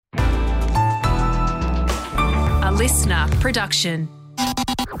listener production.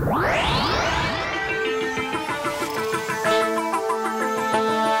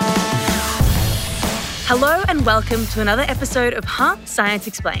 Hello and welcome to another episode of Science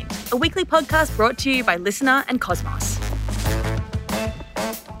Explained, a weekly podcast brought to you by Listener and Cosmos.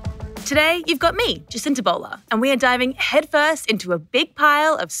 Today, you've got me, Jacinta Bowler, and we are diving headfirst into a big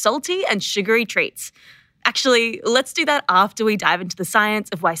pile of salty and sugary treats. Actually, let's do that after we dive into the science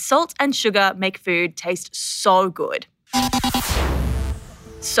of why salt and sugar make food taste so good.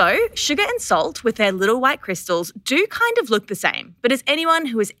 So, sugar and salt with their little white crystals do kind of look the same, but as anyone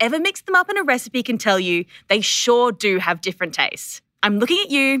who has ever mixed them up in a recipe can tell you, they sure do have different tastes. I'm looking at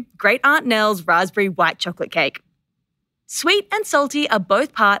you, Great Aunt Nell's raspberry white chocolate cake. Sweet and salty are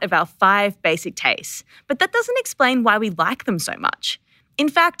both part of our 5 basic tastes, but that doesn't explain why we like them so much. In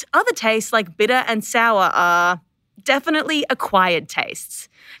fact, other tastes like bitter and sour are definitely acquired tastes.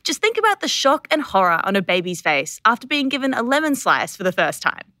 Just think about the shock and horror on a baby's face after being given a lemon slice for the first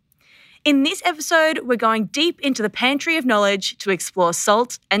time. In this episode, we're going deep into the pantry of knowledge to explore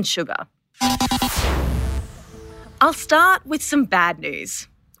salt and sugar. I'll start with some bad news.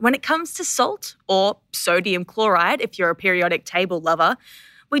 When it comes to salt, or sodium chloride if you're a periodic table lover,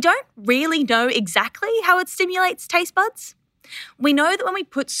 we don't really know exactly how it stimulates taste buds. We know that when we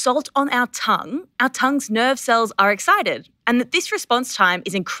put salt on our tongue's nerve cells are excited, and that this response time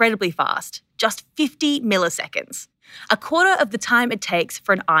is incredibly fast, just 50 milliseconds, a quarter of the time it takes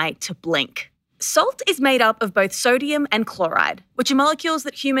for an eye to blink. Salt is made up of both sodium and chloride, which are molecules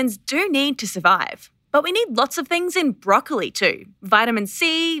that humans do need to survive. But we need lots of things in broccoli too. Vitamin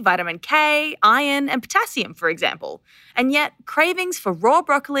C, vitamin K, iron, and potassium, for example. And yet, cravings for raw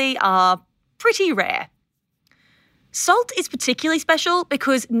broccoli are pretty rare. Salt is particularly special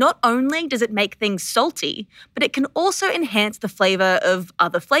because not only does it make things salty, but it can also enhance the flavour of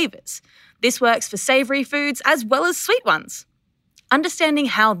other flavours. This works for savoury foods as well as sweet ones. Understanding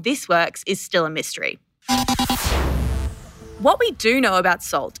how this works is still a mystery. What we do know about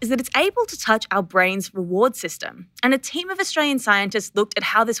salt is that it's able to touch our brain's reward system, and a team of Australian scientists looked at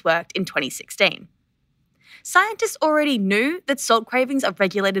how this worked in 2016. Scientists already knew that salt cravings are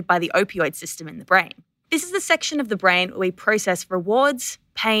regulated by the opioid system in the brain. This is the section of the brain where we process rewards,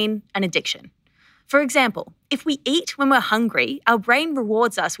 pain, and addiction. For example, if we eat when we're hungry, our brain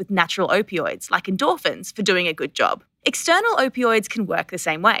rewards us with natural opioids, like endorphins, for doing a good job. External opioids can work the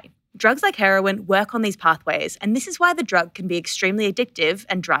same way. Drugs like heroin work on these pathways, and this is why the drug can be extremely addictive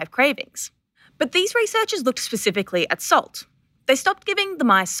and drive cravings. But these researchers looked specifically at salt. They stopped giving the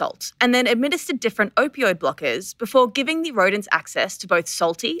mice salt and then administered different opioid blockers before giving the rodents access to both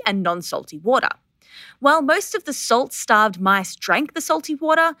salty and non-salty water. While most of the salt-starved mice drank the salty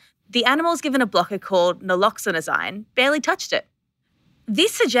water, the animals given a blocker called naloxonazine barely touched it.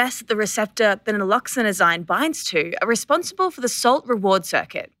 This suggests that the receptor that naloxonazine binds to are responsible for the salt reward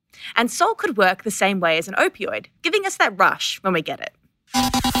circuit, and salt could work the same way as an opioid, giving us that rush when we get it.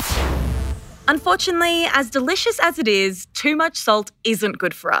 Unfortunately, as delicious as it is, too much salt isn't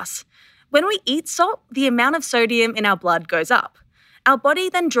good for us. When we eat salt, the amount of sodium in our blood goes up. Our body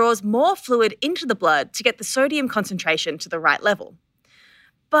then draws more fluid into the blood to get the sodium concentration to the right level.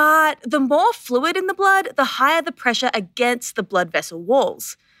 But the more fluid in the blood, the higher the pressure against the blood vessel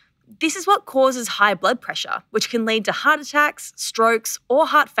walls. This is what causes high blood pressure, which can lead to heart attacks, strokes, or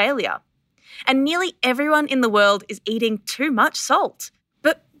heart failure. And nearly everyone in the world is eating too much salt.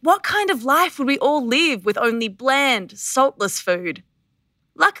 But what kind of life would we all live with only bland, saltless food?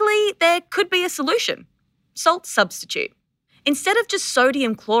 Luckily, there could be a solution: salt substitute. Instead of just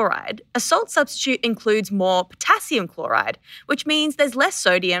sodium chloride, a salt substitute includes more potassium chloride, which means there's less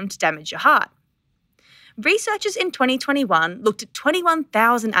sodium to damage your heart. Researchers in 2021 looked at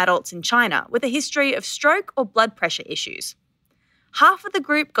 21,000 adults in China with a history of stroke or blood pressure issues. Half of the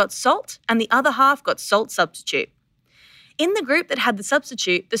group got salt and the other half got salt substitute. In the group that had the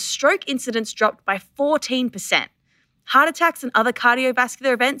substitute, the stroke incidence dropped by 14%, heart attacks and other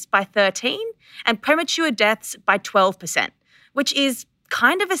cardiovascular events by 13%, and premature deaths by 12%. Which is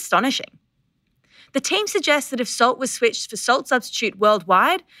kind of astonishing. The team suggests that if salt was switched for salt substitute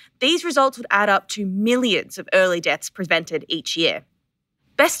worldwide, these results would add up to millions of early deaths prevented each year.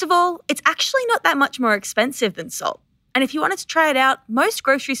 Best of all, it's actually not that much more expensive than salt. And if you wanted to try it out, most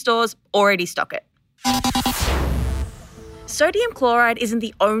grocery stores already stock it. Sodium chloride isn't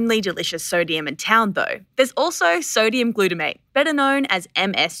the only delicious sodium in town though. There's also sodium glutamate, better known as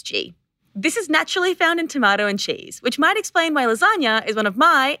MSG. This is naturally found in tomato and cheese, which might explain why lasagna is one of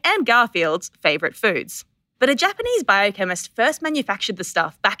my and Garfield's favourite foods. But a Japanese biochemist first manufactured the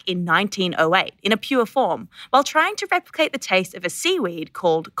stuff back in 1908 in a pure form while trying to replicate the taste of a seaweed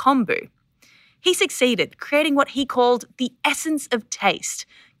called kombu. He succeeded, creating what he called the essence of taste,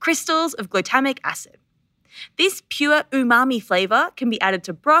 crystals of glutamic acid. This pure umami flavour can be added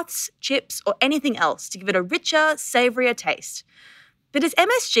to broths, chips, or anything else to give it a richer, savourier taste. But is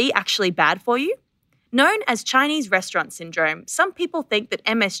MSG actually bad for you? Known as Chinese restaurant syndrome, some people think that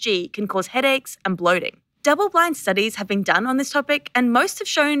MSG can cause headaches and bloating. Double-blind studies have been done on this topic, and most have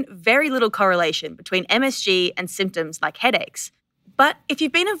shown very little correlation between MSG and symptoms like headaches. But if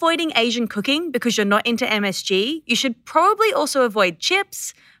you've been avoiding Asian cooking because you're not into MSG, you should probably also avoid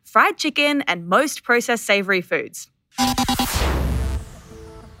chips, fried chicken, and most processed savoury foods.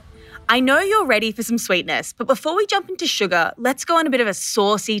 I know you're ready for some sweetness, but before we jump into sugar, let's go on a bit of a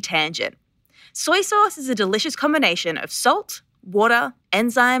saucy tangent. Soy sauce is a delicious combination of salt, water,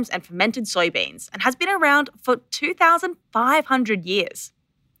 enzymes, and fermented soybeans, and has been around for 2,500 years.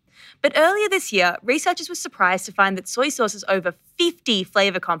 But earlier this year, researchers were surprised to find that soy sauce has over 50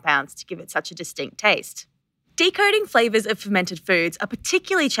 flavour compounds to give it such a distinct taste. Decoding flavours of fermented foods are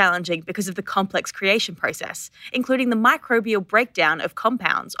particularly challenging because of the complex creation process, including the microbial breakdown of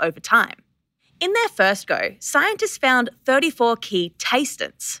compounds over time. In their first go, scientists found 34 key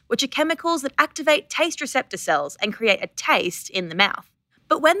tastants, which are chemicals that activate taste receptor cells and create a taste in the mouth.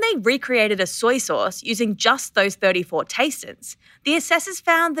 But when they recreated a soy sauce using just those 34 tastants, the assessors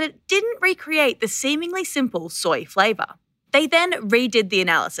found that it didn't recreate the seemingly simple soy flavour. They then redid the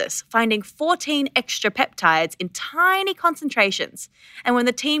analysis, finding 14 extra peptides in tiny concentrations. And when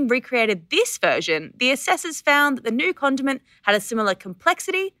the team recreated this version, the assessors found that the new condiment had a similar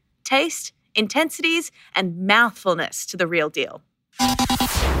complexity, taste, intensities, and mouthfulness to the real deal.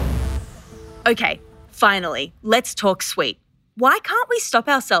 Okay, finally, let's talk sweet. Why can't we stop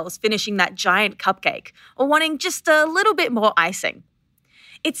ourselves finishing that giant cupcake or wanting just a little bit more icing?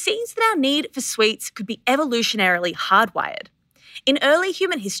 It seems that our need for sweets could be evolutionarily hardwired. In early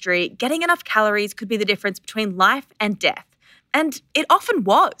human history, getting enough calories could be the difference between life and death, and it often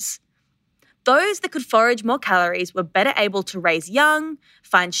was. Those that could forage more calories were better able to raise young,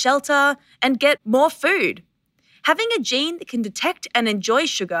 find shelter, and get more food. Having a gene that can detect and enjoy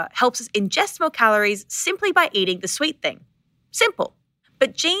sugar helps us ingest more calories simply by eating the sweet thing. Simple.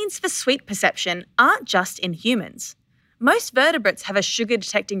 But genes for sweet perception aren't just in humans. Most vertebrates have a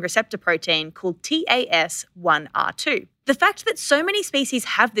sugar-detecting receptor protein called TAS1R2. The fact that so many species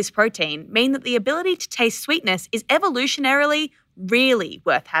have this protein means that the ability to taste sweetness is evolutionarily really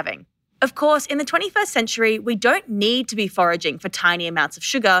worth having. Of course, in the 21st century, we don't need to be foraging for tiny amounts of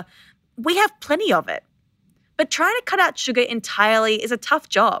sugar. We have plenty of it. But trying to cut out sugar entirely is a tough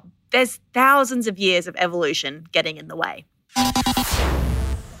job. There's thousands of years of evolution getting in the way.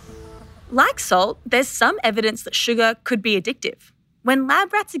 Like salt, there's some evidence that sugar could be addictive. When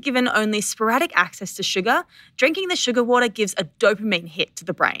lab rats are given only sporadic access to sugar, drinking the sugar water gives a dopamine hit to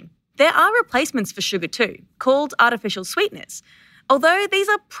the brain. There are replacements for sugar too, called artificial sweeteners. Although these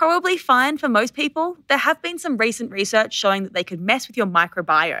are probably fine for most people, there have been some recent research showing that they could mess with your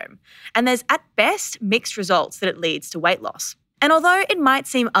microbiome, and there's at best mixed results that it leads to weight loss. And although it might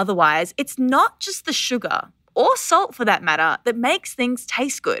seem otherwise, it's not just the sugar, or salt for that matter, that makes things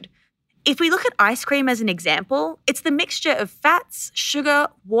taste good. If we look at ice cream as an example, it's the mixture of fats, sugar,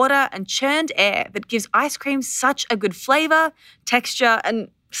 water, and churned air that gives ice cream such a good flavour, texture, and,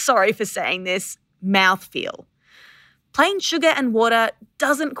 sorry for saying this, mouthfeel. Plain sugar and water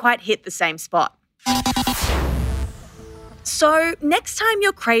doesn't quite hit the same spot. So, next time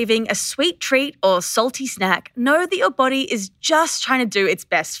you're craving a sweet treat or salty snack, know that your body is just trying to do its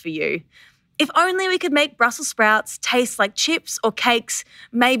best for you. If only we could make Brussels sprouts taste like chips or cakes,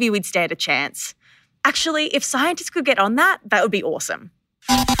 maybe we'd stand a chance. Actually, if scientists could get on that, that would be awesome.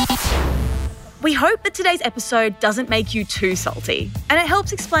 We hope that today's episode doesn't make you too salty, and it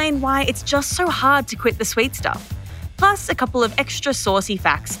helps explain why it's just so hard to quit the sweet stuff. Plus, a couple of extra saucy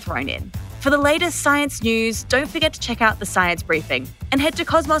facts thrown in. For the latest science news, don't forget to check out the Science Briefing and head to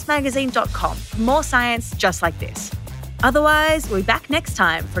cosmosmagazine.com for more science just like this. Otherwise, we'll be back next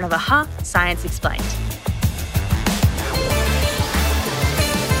time for another Science Explained.